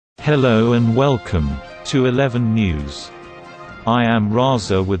Hello and welcome to 11 News. I am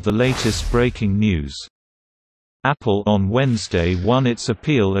Raza with the latest breaking news. Apple on Wednesday won its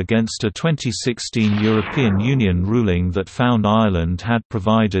appeal against a 2016 European Union ruling that found Ireland had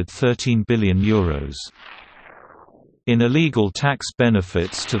provided €13 billion in illegal tax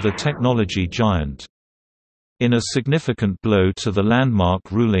benefits to the technology giant. In a significant blow to the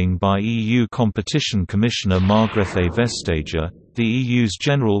landmark ruling by EU Competition Commissioner Margrethe Vestager, the EU's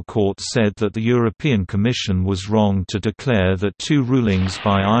General Court said that the European Commission was wrong to declare that two rulings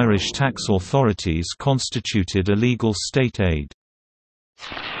by Irish tax authorities constituted illegal state aid.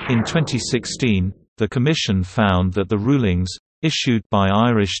 In 2016, the Commission found that the rulings, issued by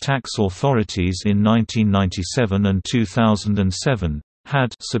Irish tax authorities in 1997 and 2007,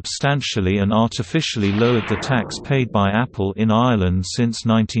 had substantially and artificially lowered the tax paid by Apple in Ireland since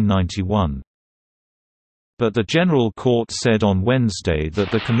 1991. But the General Court said on Wednesday that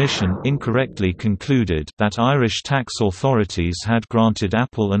the Commission incorrectly concluded that Irish tax authorities had granted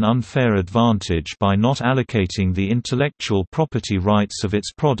Apple an unfair advantage by not allocating the intellectual property rights of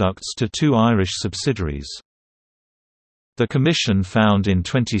its products to two Irish subsidiaries. The Commission found in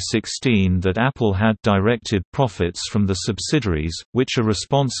 2016 that Apple had directed profits from the subsidiaries, which are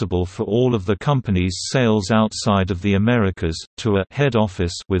responsible for all of the company's sales outside of the Americas, to a head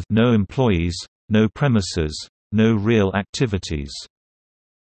office with no employees, no premises, no real activities.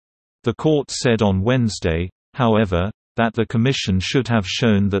 The court said on Wednesday, however, that the Commission should have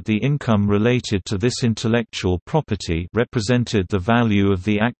shown that the income related to this intellectual property represented the value of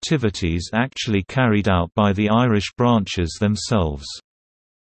the activities actually carried out by the Irish branches themselves.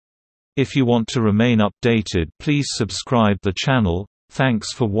 If you want to remain updated, please subscribe the channel.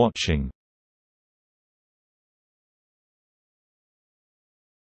 Thanks for watching.